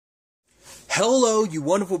Hello, you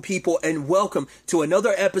wonderful people, and welcome to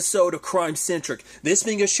another episode of Crime Centric. This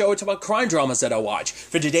being a show, it's about crime dramas that I watch.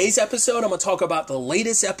 For today's episode, I'm going to talk about the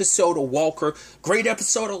latest episode of Walker. Great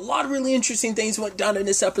episode. A lot of really interesting things went down in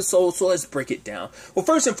this episode, so let's break it down. Well,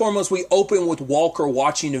 first and foremost, we open with Walker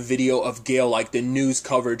watching a video of Gail, like the news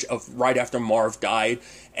coverage of right after Marv died.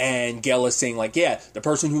 And Gail is saying, like, yeah, the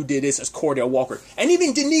person who did this is Cordell Walker. And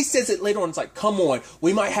even Denise says it later on. It's like, come on,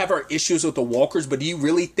 we might have our issues with the Walkers, but do you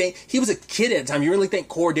really think, he was a kid at the time, you really think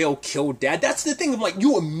Cordell killed Dad? That's the thing. I'm like,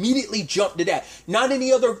 you immediately jumped to that. Not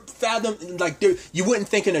any other fathom, like, you wouldn't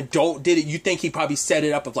think an adult did it. You think he probably set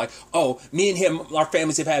it up of like, oh, me and him, our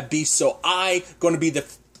families have had beef, so I going to be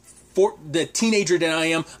the teenager that I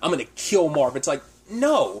am, I'm going to kill Marv. It's like,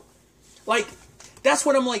 no. Like, that's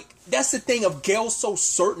what I'm like. That's the thing of Gail's so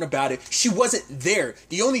certain about it. She wasn't there.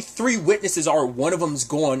 The only three witnesses are one of them's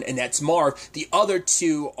gone, and that's Marv. The other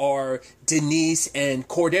two are Denise and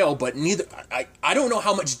Cordell, but neither. I don't know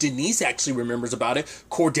how much Denise actually remembers about it.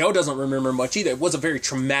 Cordell doesn't remember much either. It was a very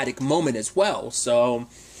traumatic moment as well. So,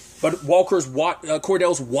 but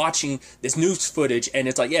Cordell's watching this news footage, and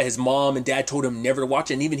it's like, yeah, his mom and dad told him never to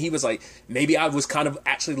watch it, and even he was like, maybe I was kind of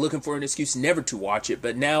actually looking for an excuse never to watch it,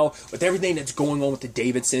 but now, with everything that's going on with the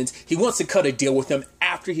Davidsons, he wants to cut a deal with them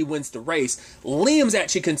after he wins the race. Liam's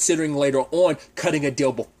actually considering later on cutting a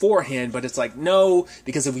deal beforehand, but it's like, no,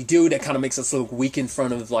 because if we do, that kind of makes us look weak in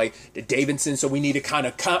front of, like, the Davidsons, so we need to kind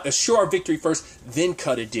of assure our victory first, then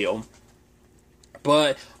cut a deal.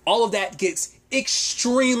 But all of that gets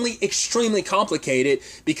extremely complicated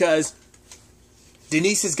because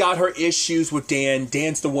Denise has got her issues with Dan.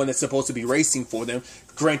 Dan's the one that's supposed to be racing for them.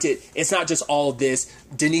 Granted, it's not just all of this.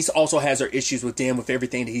 Denise also has her issues with Dan with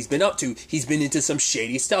everything that he's been up to. He's been into some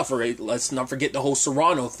shady stuff. Right? Let's not forget the whole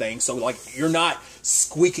Serrano thing. So, like, you're not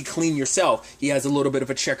squeaky clean yourself. He has a little bit of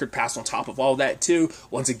a checkered past on top of all that, too.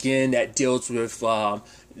 Once again, that deals with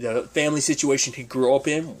the family situation he grew up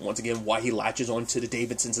in. Once again, why he latches on to the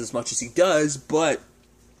Davidsons as much as he does. But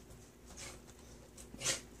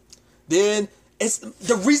then, it's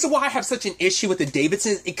the reason why I have such an issue with the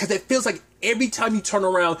Davidsons, because it feels like every time you turn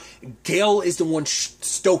around, Gail is the one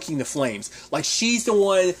stoking the flames. Like, she's the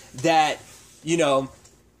one that, you know,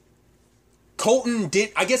 Colton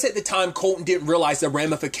did. I guess at the time, Colton didn't realize the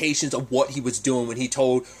ramifications of what he was doing when he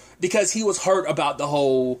told, because he was hurt about the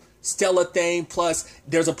whole Stella thing. Plus,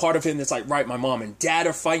 there's a part of him that's like, right, my mom and dad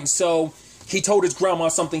are fighting, so he told his grandma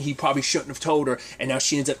something he probably shouldn't have told her, and now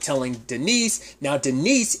she ends up telling Denise. Now,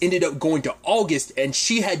 Denise ended up going to August, and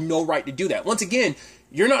she had no right to do that. Once again,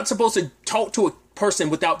 you're not supposed to talk to a person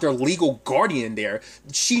without their legal guardian there.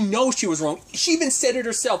 She knows she was wrong. She even said it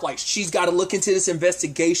herself, like, she's got to look into this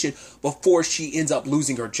investigation before she ends up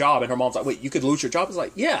losing her job. And her mom's like, wait, you could lose your job? It's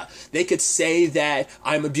like, yeah, they could say that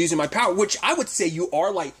I'm abusing my power, which I would say you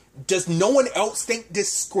are. Like, does no one else think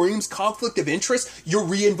this screams conflict of interest? You're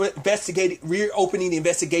reopening the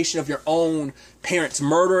investigation of your own parents'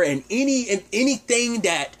 murder, and anything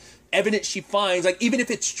that evidence she finds, like, even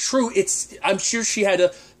if it's true, I'm sure she had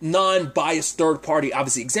a non-biased third party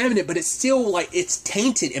obviously examine it, but it's still, like, it's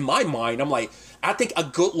tainted in my mind. I'm like, I think a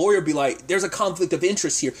good lawyer would be like, there's a conflict of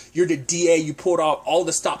interest here. You're the DA, you pulled out all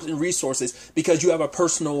the stops and resources because you have a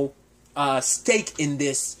personal stake in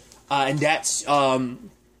this, and that's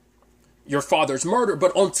your father's murder.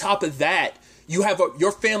 But on top of that,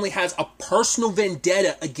 your family has a personal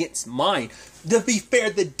vendetta against mine. To be fair,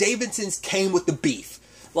 the Davidsons came with the beef.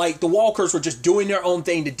 Like, the Walkers were just doing their own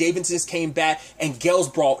thing. The Davidsons came back, and Gail's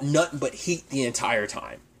brought nothing but heat the entire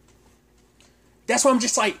time. That's why I'm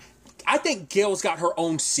just like, I think Gail's got her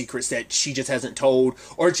own secrets that she just hasn't told.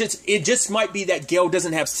 Or it just might be that Gail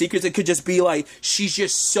doesn't have secrets. It could just be like, she's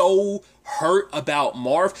just so hurt about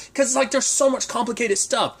Marv. Because, like, there's so much complicated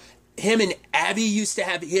stuff. Him and Abby used to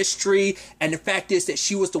have history, and the fact is that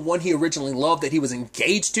she was the one he originally loved, that he was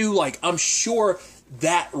engaged to. Like, I'm sure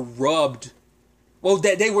that rubbed. Well,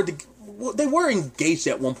 that they were engaged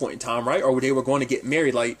at one point in time, right? Or they were going to get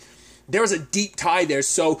married. Like, there was a deep tie there,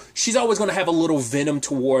 so she's always going to have a little venom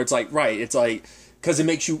towards, like, right? It's like, because it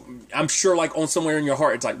makes you, I'm sure, like, on somewhere in your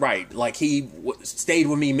heart, it's like, right, like, he stayed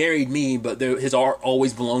with me, married me, but his art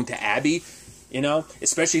always belonged to Abby. You know,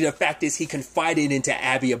 especially the fact is he confided into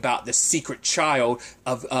Abby about the secret child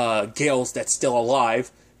of Gail's that's still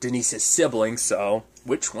alive, Denise's sibling. So,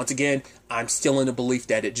 which, once again, I'm still in the belief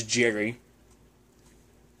that it's Jerry.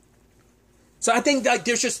 So I think, like,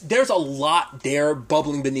 there's a lot there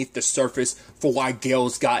bubbling beneath the surface for why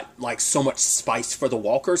Gail's got, like, so much spice for the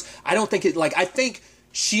Walkers. I don't think I think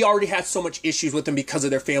she already had so much issues with him because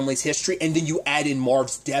of their family's history, and then you add in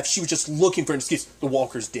Marv's death. She was just looking for an excuse. The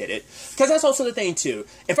Walkers did it. Because that's also the thing, too.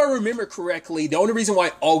 If I remember correctly, the only reason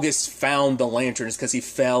why August found the lantern is because he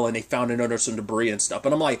fell and they found it under some debris and stuff.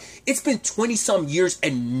 But I'm like, it's been 20-some years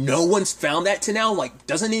and no one's found that to now? Like,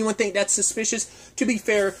 doesn't anyone think that's suspicious? To be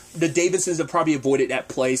fair, the Davidsons have probably avoided that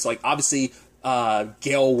place. Like, obviously,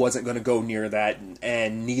 Gail wasn't going to go near that,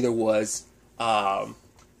 and neither was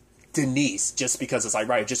Denise, just because it's like,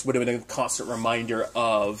 right, it just would have been a constant reminder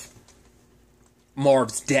of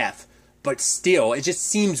Marv's death. But still, it just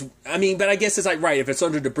seems, I mean, but I guess it's like, right, if it's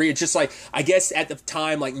under debris, it's just like, I guess at the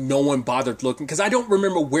time, like, no one bothered looking, because I don't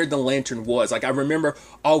remember where the lantern was. Like, I remember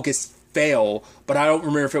August fell, but I don't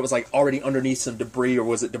remember if it was, like, already underneath some debris, or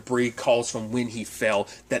was it debris caused from when he fell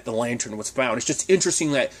that the lantern was found. It's just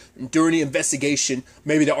interesting that during the investigation,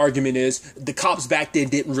 maybe the argument is, the cops back then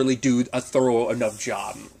didn't really do a thorough enough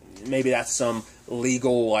job. Maybe that's some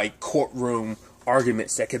legal, like, courtroom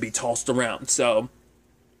arguments that could be tossed around. So,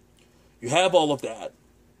 you have all of that.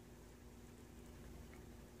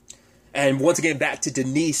 And once again, back to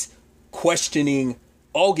Denise questioning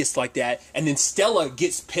August like that. And then Stella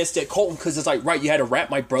gets pissed at Colton because it's like, right, you had to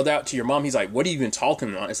rat my brother out to your mom. He's like, what are you even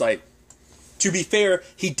talking about? It's like, to be fair,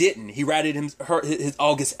 he didn't. He ratted his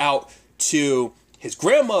August out to his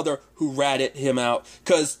grandmother, who ratted him out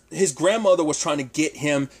because his grandmother was trying to get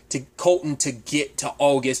him to Colton to get to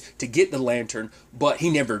August to get the lantern, but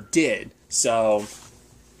he never did. So,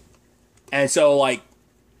 like,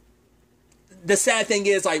 the sad thing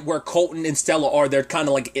is, like, where Colton and Stella are, they're kind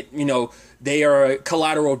of like, you know, they are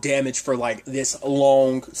collateral damage for, like, this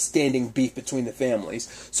long-standing beef between the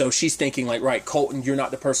families. So she's thinking, like, right, Colton, you're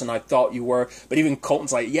not the person I thought you were. But even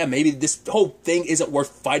Colton's like, yeah, maybe this whole thing isn't worth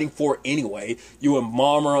fighting for anyway. You and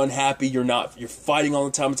Mom are unhappy. You're fighting all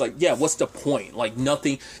the time. It's like, yeah, what's the point? Like,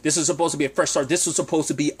 nothing. This is supposed to be a fresh start. This was supposed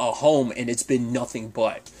to be a home, and it's been nothing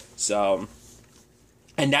but. So,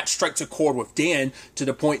 and that strikes a chord with Dan to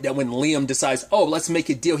the point that when Liam decides, oh, let's make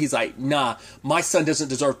a deal, he's like, nah, my son doesn't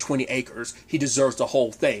deserve 20 acres. He deserves the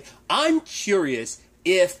whole thing. I'm curious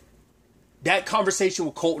if that conversation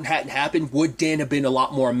with Colton hadn't happened, would Dan have been a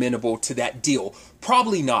lot more amenable to that deal?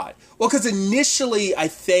 Probably not. Well, because initially, I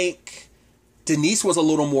think Denise was a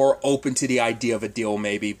little more open to the idea of a deal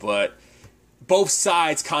maybe, but both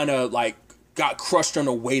sides kind of like got crushed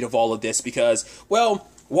under the weight of all of this because, well,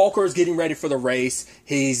 Walker is getting ready for the race.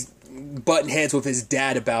 He's butting heads with his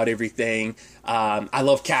dad about everything. I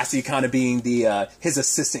love Cassie kind of being his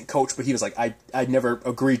assistant coach, but he was like, I never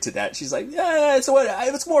agreed to that. She's like, yeah, it's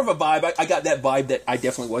more of a vibe. I got that vibe that I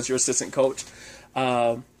definitely was your assistant coach.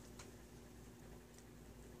 But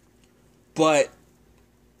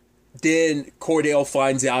then Cordell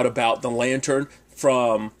finds out about the lantern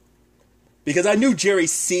because I knew Jerry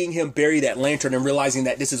seeing him bury that lantern and realizing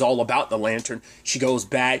that this is all about the lantern. She goes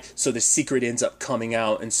back, so the secret ends up coming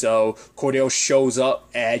out. And so Cordell shows up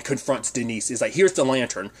and confronts Denise. He's like, here's the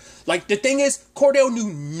lantern. Like, the thing is, Cordell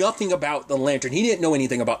knew nothing about the lantern. He didn't know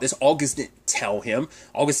anything about this. August didn't tell him.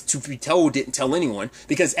 August, to be told, didn't tell anyone.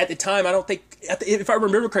 Because at the time, I don't think, if I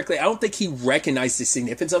remember correctly, I don't think he recognized the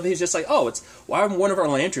significance of it. He's just like, oh, it's why one of our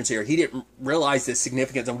lanterns here. He didn't realize the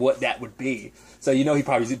significance of what that would be. So, you know, he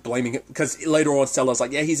probably was blaming it, because later on Stella's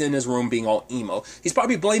like, yeah, he's in his room being all emo. He's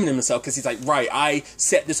probably blaming himself, because he's like, right, I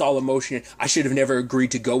set this all in motion. I should have never agreed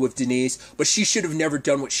to go with Denise, but she should have never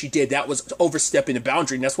done what she did. That was overstepping the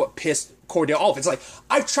boundary, and that's what pissed Cordell off. It's like,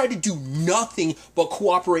 I've tried to do nothing but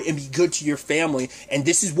cooperate and be good to your family, and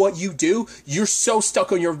this is what you do? You're so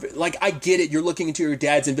stuck on your, like, I get it, you're looking into your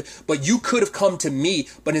dad's, but you could have come to me,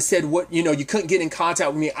 but instead, you couldn't get in contact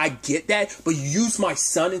with me. I get that, but you used my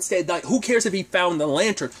son instead. Like, who cares if he found the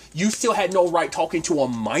lantern? You still had no right talking to a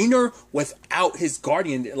minor without his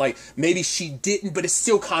guardian. Like, maybe she didn't, but it's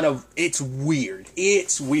still kind of, it's weird.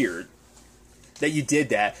 It's weird that you did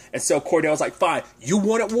that. And so Cordell's like, fine, you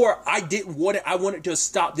wanted war. I didn't want it. I wanted to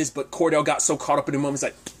stop this, but Cordell got so caught up in the moment. He's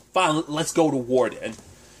like, fine, let's go to war then.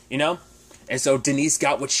 You know? And so Denise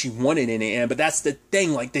got what she wanted in the end. But that's the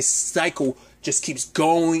thing. Like, this cycle just keeps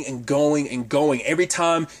going and going and going. Every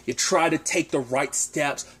time you try to take the right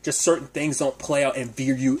steps, just certain things don't play out and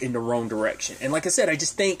veer you in the wrong direction. And like I said, I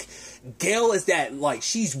just think Gail is that, like,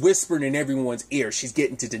 she's whispering in everyone's ear. She's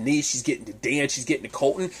getting to Denise, she's getting to Dan, she's getting to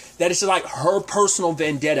Colton. That is like her personal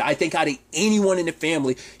vendetta. I think out of anyone in the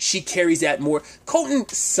family, she carries that more. Colton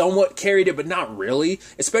somewhat carried it, but not really.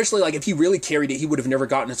 Especially, like, if he really carried it, he would have never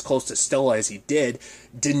gotten as close to Stella as he did.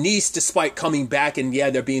 Denise, despite coming back and,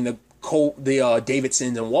 yeah, there being the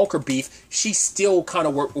Davidsons and Walker beef, she still kind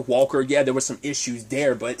of worked with Walker. Yeah, there were some issues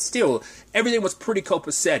there, but still, everything was pretty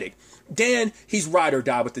copacetic. Dan, he's ride or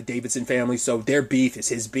die with the Davidson family, so their beef is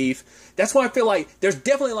his beef. That's why I feel like there's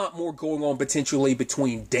definitely a lot more going on potentially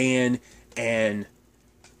between Dan and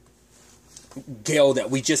Gail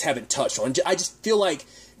that we just haven't touched on. I just feel like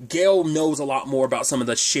Gail knows a lot more about some of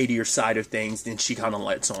the shadier side of things than she kind of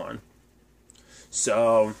lets on.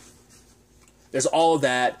 So, there's all of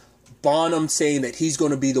that. Bonham saying that he's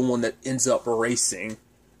going to be the one that ends up racing.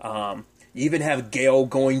 You even have Gail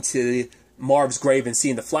going to Marv's grave and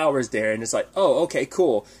seeing the flowers there, and it's like, oh, okay,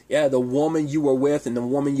 cool. Yeah, the woman you were with and the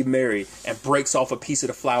woman you married, and breaks off a piece of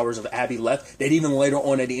the flowers of Abby left. That even later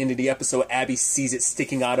on at the end of the episode, Abby sees it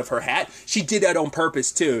sticking out of her hat. She did that on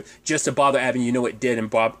purpose too, just to bother Abby. You know it did,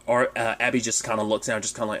 and Abby just kind of looks down,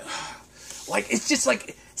 just kind of like it's just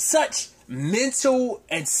like such mental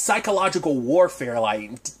and psychological warfare. Like,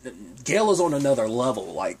 Gail is on another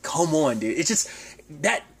level. Like, come on, dude. It's just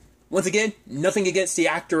that. Once again, nothing against the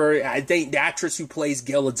actor. I think the actress who plays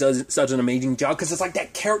Gail does such an amazing job, because it's like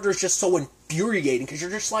that character is just so infuriating, because you're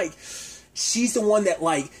just like, she's the one that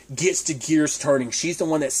like gets the gears turning. She's the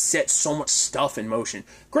one that sets so much stuff in motion.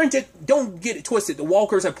 Granted, don't get it twisted. The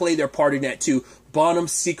Walkers have played their part in that too.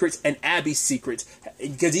 Bonham's secrets and Abby's secrets,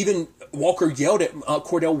 because even Walker yelled at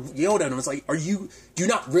Cordell yelled at him. It's like, do you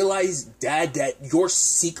not realize, Dad, that your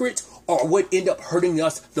secrets are what end up hurting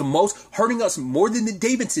us the most, hurting us more than the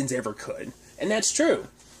Davidsons ever could? And that's true.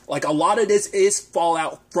 Like, a lot of this is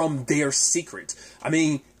fallout from their secrets. I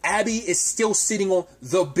mean, Abby is still sitting on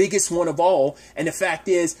the biggest one of all, and the fact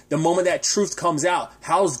is, the moment that truth comes out,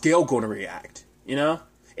 how's Gail going to react? You know?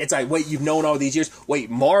 It's like, wait, you've known all these years. Wait,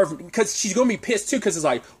 Marv, because she's going to be pissed too, because it's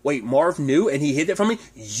like, wait, Marv knew and he hid it from me?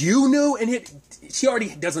 You knew and hid? She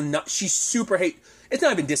already doesn't, she super it's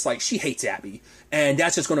not even dislike, she hates Abby. And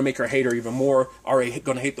that's just going to make her hate her even more, or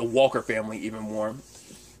going to hate the Walker family even more.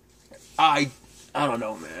 I don't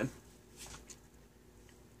know, man.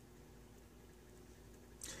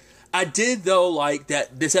 I did, though, like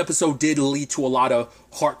that this episode did lead to a lot of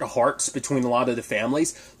heart-to-hearts between a lot of the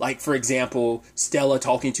families. Like, for example, Stella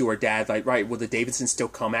talking to her dad, like, right, will the Davidsons still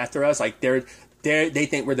come after us? Like, they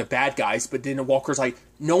think we're the bad guys, but then the Walker's like,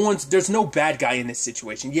 there's no bad guy in this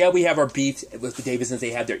situation. Yeah, we have our beef with the Davidsons,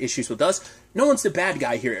 they have their issues with us. No one's the bad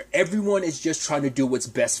guy here. Everyone is just trying to do what's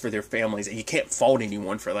best for their families, and you can't fault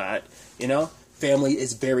anyone for that, you know? Family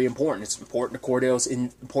is very important. It's important to Cordell, it's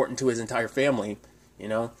important to his entire family. You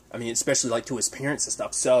know, I mean, especially like to his parents and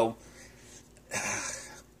stuff. So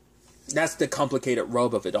that's the complicated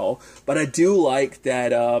rub of it all. But I do like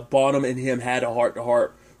that Bonham and him had a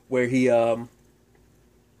heart-to-heart where he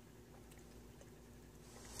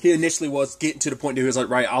initially was getting to the point where he was like,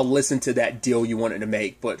 right, I'll listen to that deal you wanted to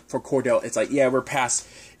make. But for Cordell, it's like, yeah, we're past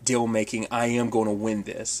deal making. I am going to win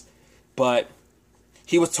this. But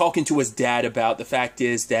he was talking to his dad about the fact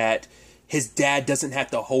is that his dad doesn't have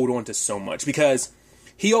to hold on to so much, because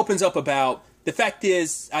he opens up about, the fact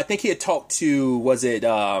is, I think he had talked to,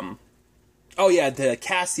 the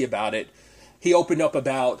Cassie about it. He opened up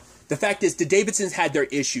about, the fact is, the Davidsons had their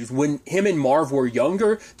issues. When him and Marv were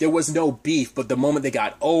younger, there was no beef, but the moment they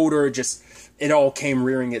got older, just, it all came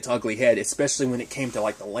rearing its ugly head, especially when it came to,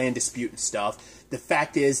 like, the land dispute and stuff. The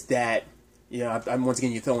fact is that, you know, once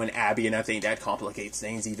again, you throw in Abby, and I think that complicates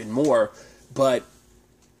things even more, but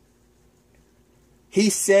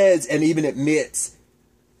he says, and even admits,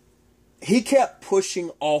 he kept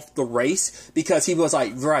pushing off the race because he was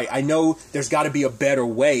like, right, I know there's got to be a better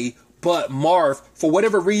way, but Marv, for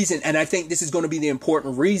whatever reason, and I think this is going to be the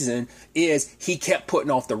important reason, is he kept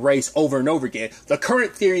putting off the race over and over again. The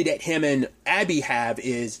current theory that him and Abby have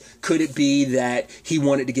is, could it be that he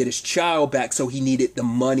wanted to get his child back, so he needed the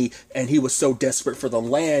money, and he was so desperate for the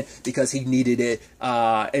land because he needed it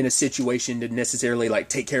in a situation to necessarily like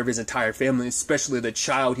take care of his entire family, especially the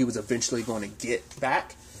child he was eventually going to get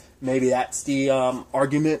back? Maybe that's the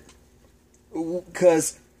argument,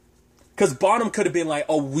 because Bonham could have been like,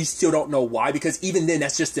 oh, we still don't know why, because even then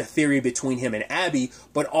that's just a theory between him and Abby,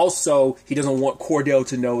 but also he doesn't want Cordell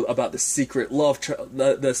to know about the secret love child,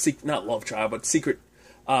 not love child, but secret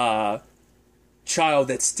child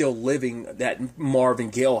that's still living that Marv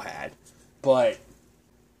and Gail had. But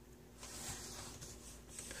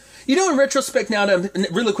you know, in retrospect now,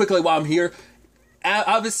 really quickly while I'm here,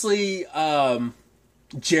 obviously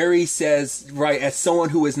Jerry says, right, as someone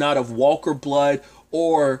who is not of Walker blood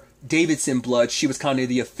or Davidson blood, she was kind of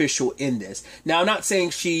the official in this. Now, I'm not saying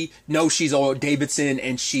she knows she's all Davidson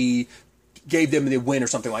and she gave them the win or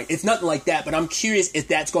something like. It's nothing like that, but I'm curious if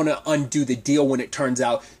that's going to undo the deal when it turns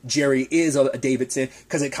out Jerry is a Davidson,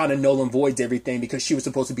 because it kind of null and voids everything, because she was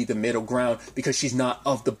supposed to be the middle ground because she's not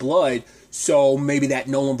of the blood. So maybe that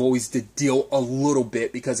null and voids the deal a little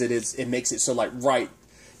bit, because it makes it so like, right,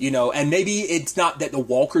 you know, and maybe it's not that the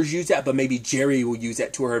Walkers use that, but maybe Jerry will use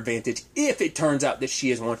that to her advantage if it turns out that she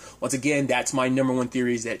is one. Once again, that's my number one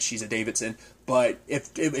theory, is that she's a Davidson. But if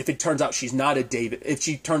it turns out she's not a David, if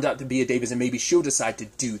she turns out to be a Davidson, maybe she'll decide to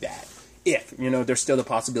do that. If, you know, there's still the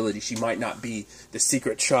possibility she might not be the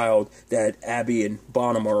secret child that Abby and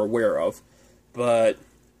Bonham are aware of. But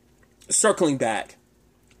circling back,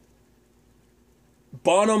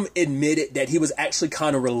 Bonham admitted that he was actually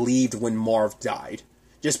kind of relieved when Marv died.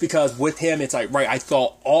 Just because with him, it's like, right, I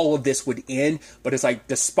thought all of this would end, but it's like,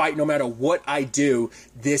 despite no matter what I do,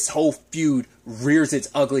 this whole feud rears its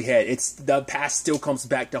ugly head. The past still comes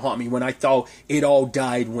back to haunt me, when I thought it all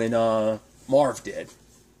died when Marv did.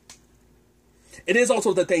 It is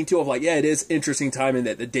also the thing, too, of like, yeah, it is interesting timing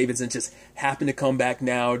that the Davidsons just happen to come back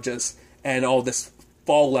now, and all this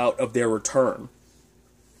fallout of their return.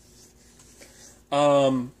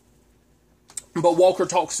 But Walker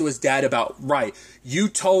talks to his dad about, right, you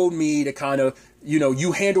told me to kind of, you know,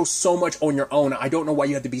 you handle so much on your own. I don't know why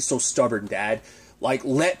you have to be so stubborn, Dad. Like,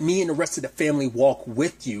 let me and the rest of the family walk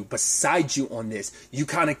with you, beside you on this. You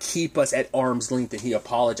kind of keep us at arm's length, and he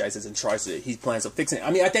apologizes and he plans on fixing it.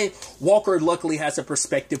 I mean, I think Walker luckily has a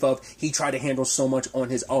perspective of, he tried to handle so much on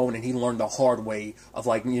his own, and he learned the hard way of,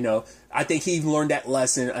 like, you know, I think he learned that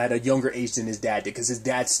lesson at a younger age than his dad did, because his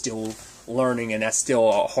dad's still learning, and that's still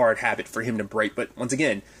a hard habit for him to break. But once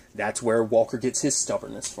again, that's where Walker gets his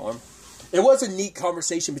stubbornness from. It was a neat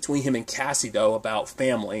conversation between him and Cassie, though, about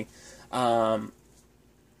family.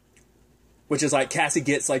 Which is like, Cassie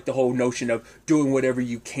gets like the whole notion of doing whatever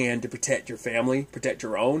you can to protect your family, protect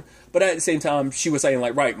your own. But at the same time, she was saying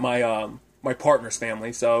like, right, my partner's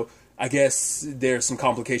family. So I guess there's some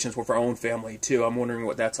complications with her own family too. I'm wondering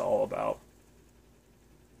what that's all about.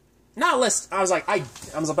 Not unless, I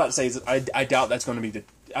was about to say, I doubt that's going to be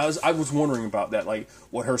I was wondering about that, like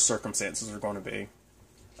what her circumstances are going to be.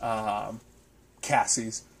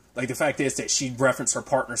 Cassie's. Like, the fact is that she referenced her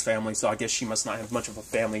partner's family, so I guess she must not have much of a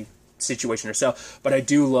family situation herself. But I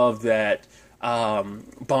do love that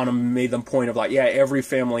Bonham made the point of like, yeah, every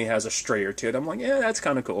family has a stray or two. And I'm like, yeah, that's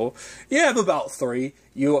kind of cool. You have about 3.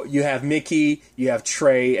 You have Mickey, you have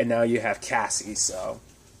Trey, and now you have Cassie. So,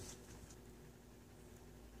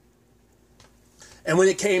 and when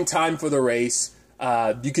it came time for the race,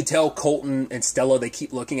 you could tell Colton and Stella, they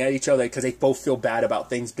keep looking at each other because they both feel bad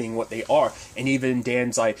about things being what they are. And even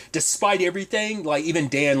Dan's like, despite everything, like, even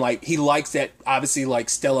Dan, like, he likes that, obviously,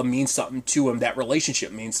 like, Stella means something to him. That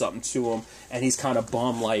relationship means something to him. And he's kind of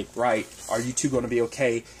bummed, like, right, are you two going to be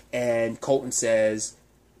okay? And Colton says,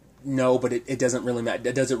 no, but it doesn't really matter.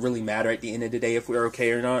 It doesn't really matter at the end of the day if we're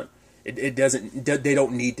okay or not. It doesn't, they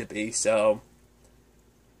don't need to be. So,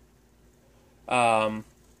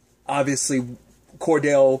 obviously,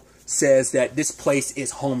 Cordell says that this place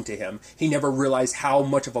is home to him. He never realized how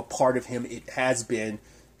much of a part of him it has been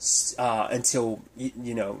until,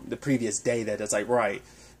 you know, the previous day, that it's like, right,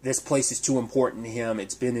 this place is too important to him.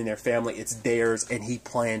 It's been in their family. It's theirs, and he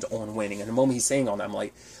plans on winning. And the moment he's saying all that, I'm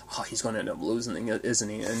like, oh, he's going to end up losing, isn't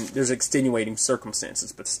he? And there's extenuating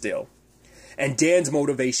circumstances, but still. And Dan's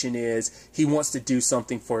motivation is he wants to do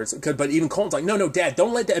something for his... But even Colton's like, no, Dad,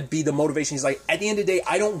 don't let that be the motivation. He's like, at the end of the day,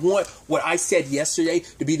 I don't want what I said yesterday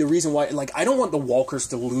to be the reason why... Like, I don't want the Walkers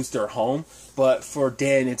to lose their home. But for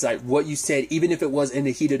Dan, it's like, what you said, even if it was in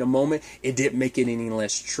the heat of the moment, it didn't make it any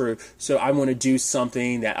less true. So I want to do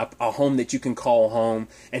something, that a home that you can call home.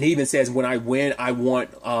 And he even says, when I win, I want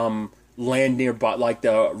land nearby, like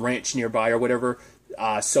the ranch nearby or whatever,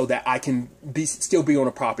 so that I can still be on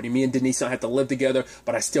a property. Me and Denise don't have to live together,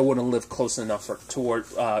 but I still want to live close enough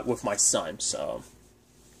with my son. So,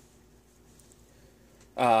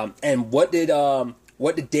 and what did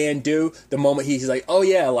Dan do the moment he's like, oh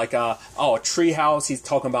yeah, like a tree house? He's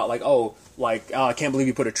talking about like, I can't believe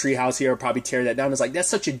you put a tree house here. I'll probably tear that down. It's like, that's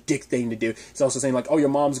such a dick thing to do. He's also saying like, oh, your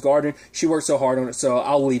mom's garden, she worked so hard on it, so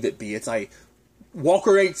I'll leave it be. It's like,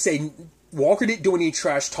 Walker didn't do any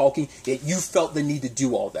trash talking, yet you felt the need to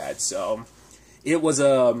do all that. So it was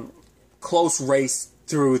a close race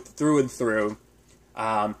through and through.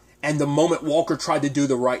 And the moment Walker tried to do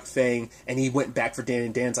the right thing and he went back for Dan,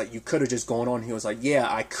 and Dan's like, you could have just gone on. He was like, yeah,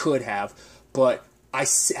 I could have, but I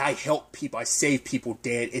help people. I save people,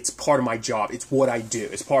 Dan. It's part of my job. It's what I do.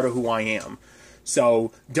 It's part of who I am.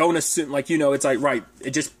 So don't assume, like, you know, it's like, right,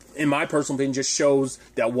 it just, in my personal opinion, just shows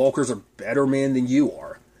that Walker's a better man than you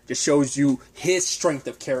are. Just shows you his strength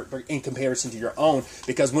of character in comparison to your own.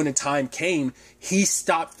 Because when the time came, he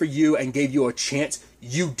stopped for you and gave you a chance.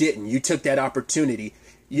 You didn't. You took that opportunity.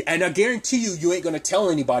 And I guarantee you, you ain't going to tell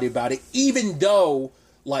anybody about it, even though,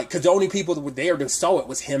 like, because the only people that were there that saw it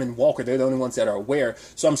was him and Walker. They're the only ones that are aware.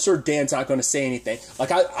 So I'm sure Dan's not going to say anything.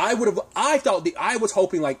 Like, I was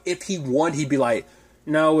hoping, like, if he won, he'd be like,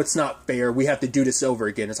 no, it's not fair. We have to do this over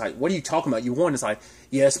again. It's like, what are you talking about? You won. It's like,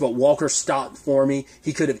 yes, but Walker stopped for me.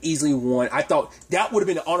 He could have easily won. I thought that would have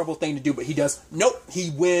been an honorable thing to do, but he does. Nope. He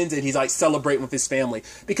wins, and he's like celebrating with his family.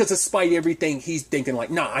 Because despite everything, he's thinking like,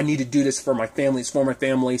 nah, I need to do this for my family. It's for my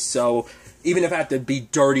family. So even if I have to be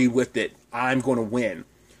dirty with it, I'm going to win.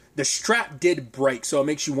 The strap did break, so it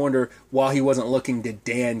makes you wonder, while he wasn't looking, did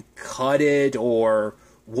Dan cut it or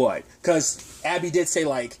what? Because Abby did say,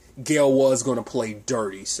 like, Gale was going to play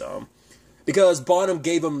dirty, so. Because Bonham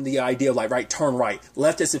gave him the idea of, like, right, turn right.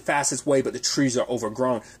 Left is the fastest way, but the trees are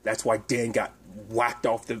overgrown. That's why Dan got whacked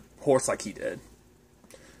off the horse like he did.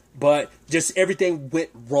 But just everything went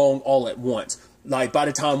wrong all at once. Like, by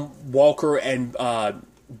the time Walker and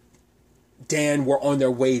Dan were on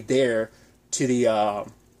their way there to the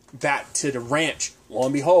back to the ranch, lo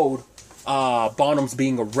and behold, Bonham's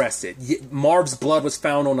being arrested. Marv's blood was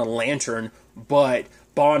found on a lantern, but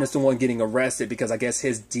Bond is the one getting arrested because I guess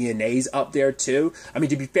his DNA's up there too. I mean,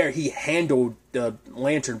 to be fair, he handled the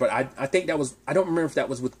lantern, but I think that was, I don't remember if that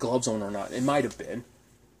was with gloves on or not. It might have been.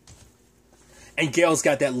 And Gail's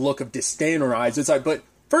got that look of disdain in her eyes. It's like, but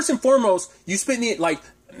first and foremost, you spent the, like,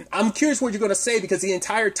 I'm curious what you're going to say, because the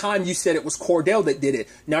entire time you said it was Cordell that did it.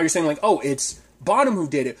 Now you're saying, like, oh, it's Bonham who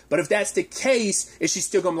did it. But if that's the case, is she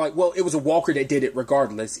still going to be like, well, it was a Walker that did it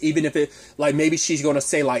regardless? Even if it, like, maybe she's going to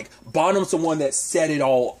say, like, Bonham's the one that set it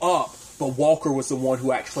all up, but Walker was the one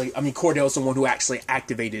who actually, I mean, Cordell's the one who actually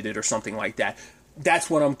activated it or something like that. That's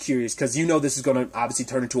what I'm curious, because you know this is going to obviously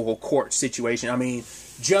turn into a whole court situation. I mean,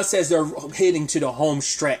 just as they're heading to the home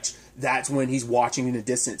stretch, that's when he's watching in the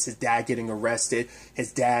distance his dad getting arrested.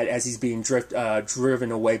 His dad, as he's being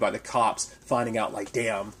driven away by the cops, finding out, like,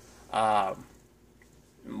 damn,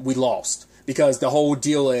 we lost. Because the whole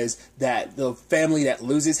deal is that the family that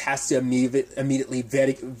loses has to immediately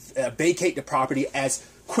vacate the property as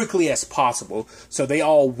quickly as possible. So they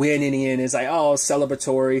all win in the end. It's like, oh,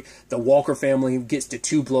 celebratory. The Walker family gets the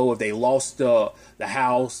two blow of they lost the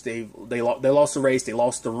house, they lost the race, they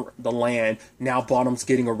lost the land. Now Bonham's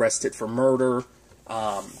getting arrested for murder.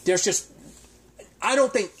 There's just, I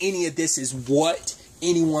don't think any of this is what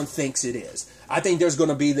anyone thinks it is. I think there's going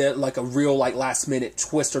to be like a real, like, last minute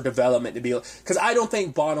twist or development to be, because I don't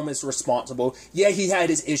think Bonham is responsible. Yeah, he had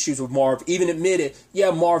his issues with Marv. Even admitted,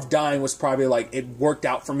 yeah, Marv dying was probably like, it worked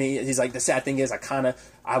out for me. He's like, the sad thing is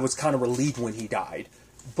I was kind of relieved when he died.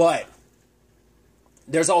 But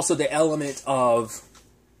there's also the element of,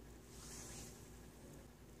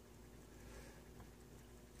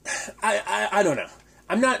 I don't know.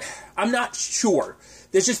 I'm not sure.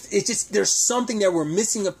 There's something that we're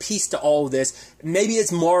missing a piece to all of this. Maybe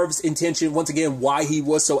it's Marv's intention, once again, why he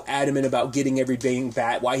was so adamant about getting everything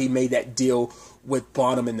back, why he made that deal with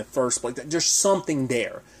Bonham in the first place. There's something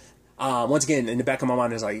there. Once again, in the back of my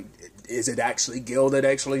mind is like, is it actually Gil that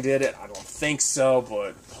actually did it? I don't think so,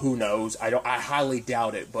 but who knows? I highly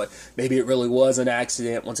doubt it, but maybe it really was an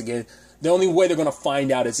accident. Once again, the only way they're going to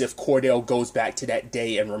find out is if Cordell goes back to that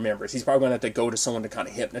day and remembers. He's probably going to have to go to someone to kind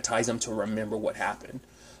of hypnotize him to remember what happened.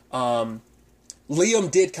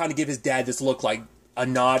 Liam did kind of give his dad this look, like a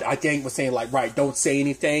nod. I think was saying, like, right, don't say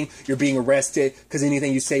anything. You're being arrested because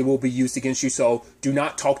anything you say will be used against you. So do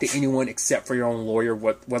not talk to anyone except for your own lawyer,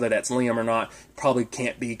 whether that's Liam or not. Probably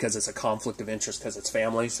can't be because it's a conflict of interest because it's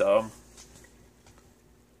family. So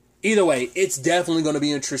either way, it's definitely going to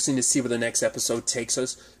be interesting to see where the next episode takes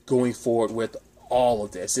us going forward with all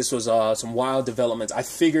of this. This was some wild developments. I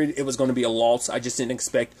figured it was going to be a loss. I just didn't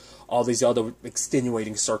expect all these other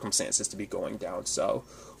extenuating circumstances to be going down. So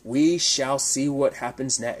we shall see what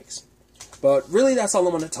happens next. But really, that's all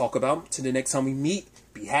I want to talk about. Till the next time we meet,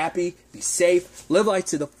 be happy, be safe, live life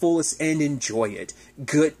to the fullest, and enjoy it.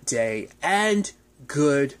 Good day and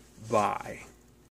goodbye.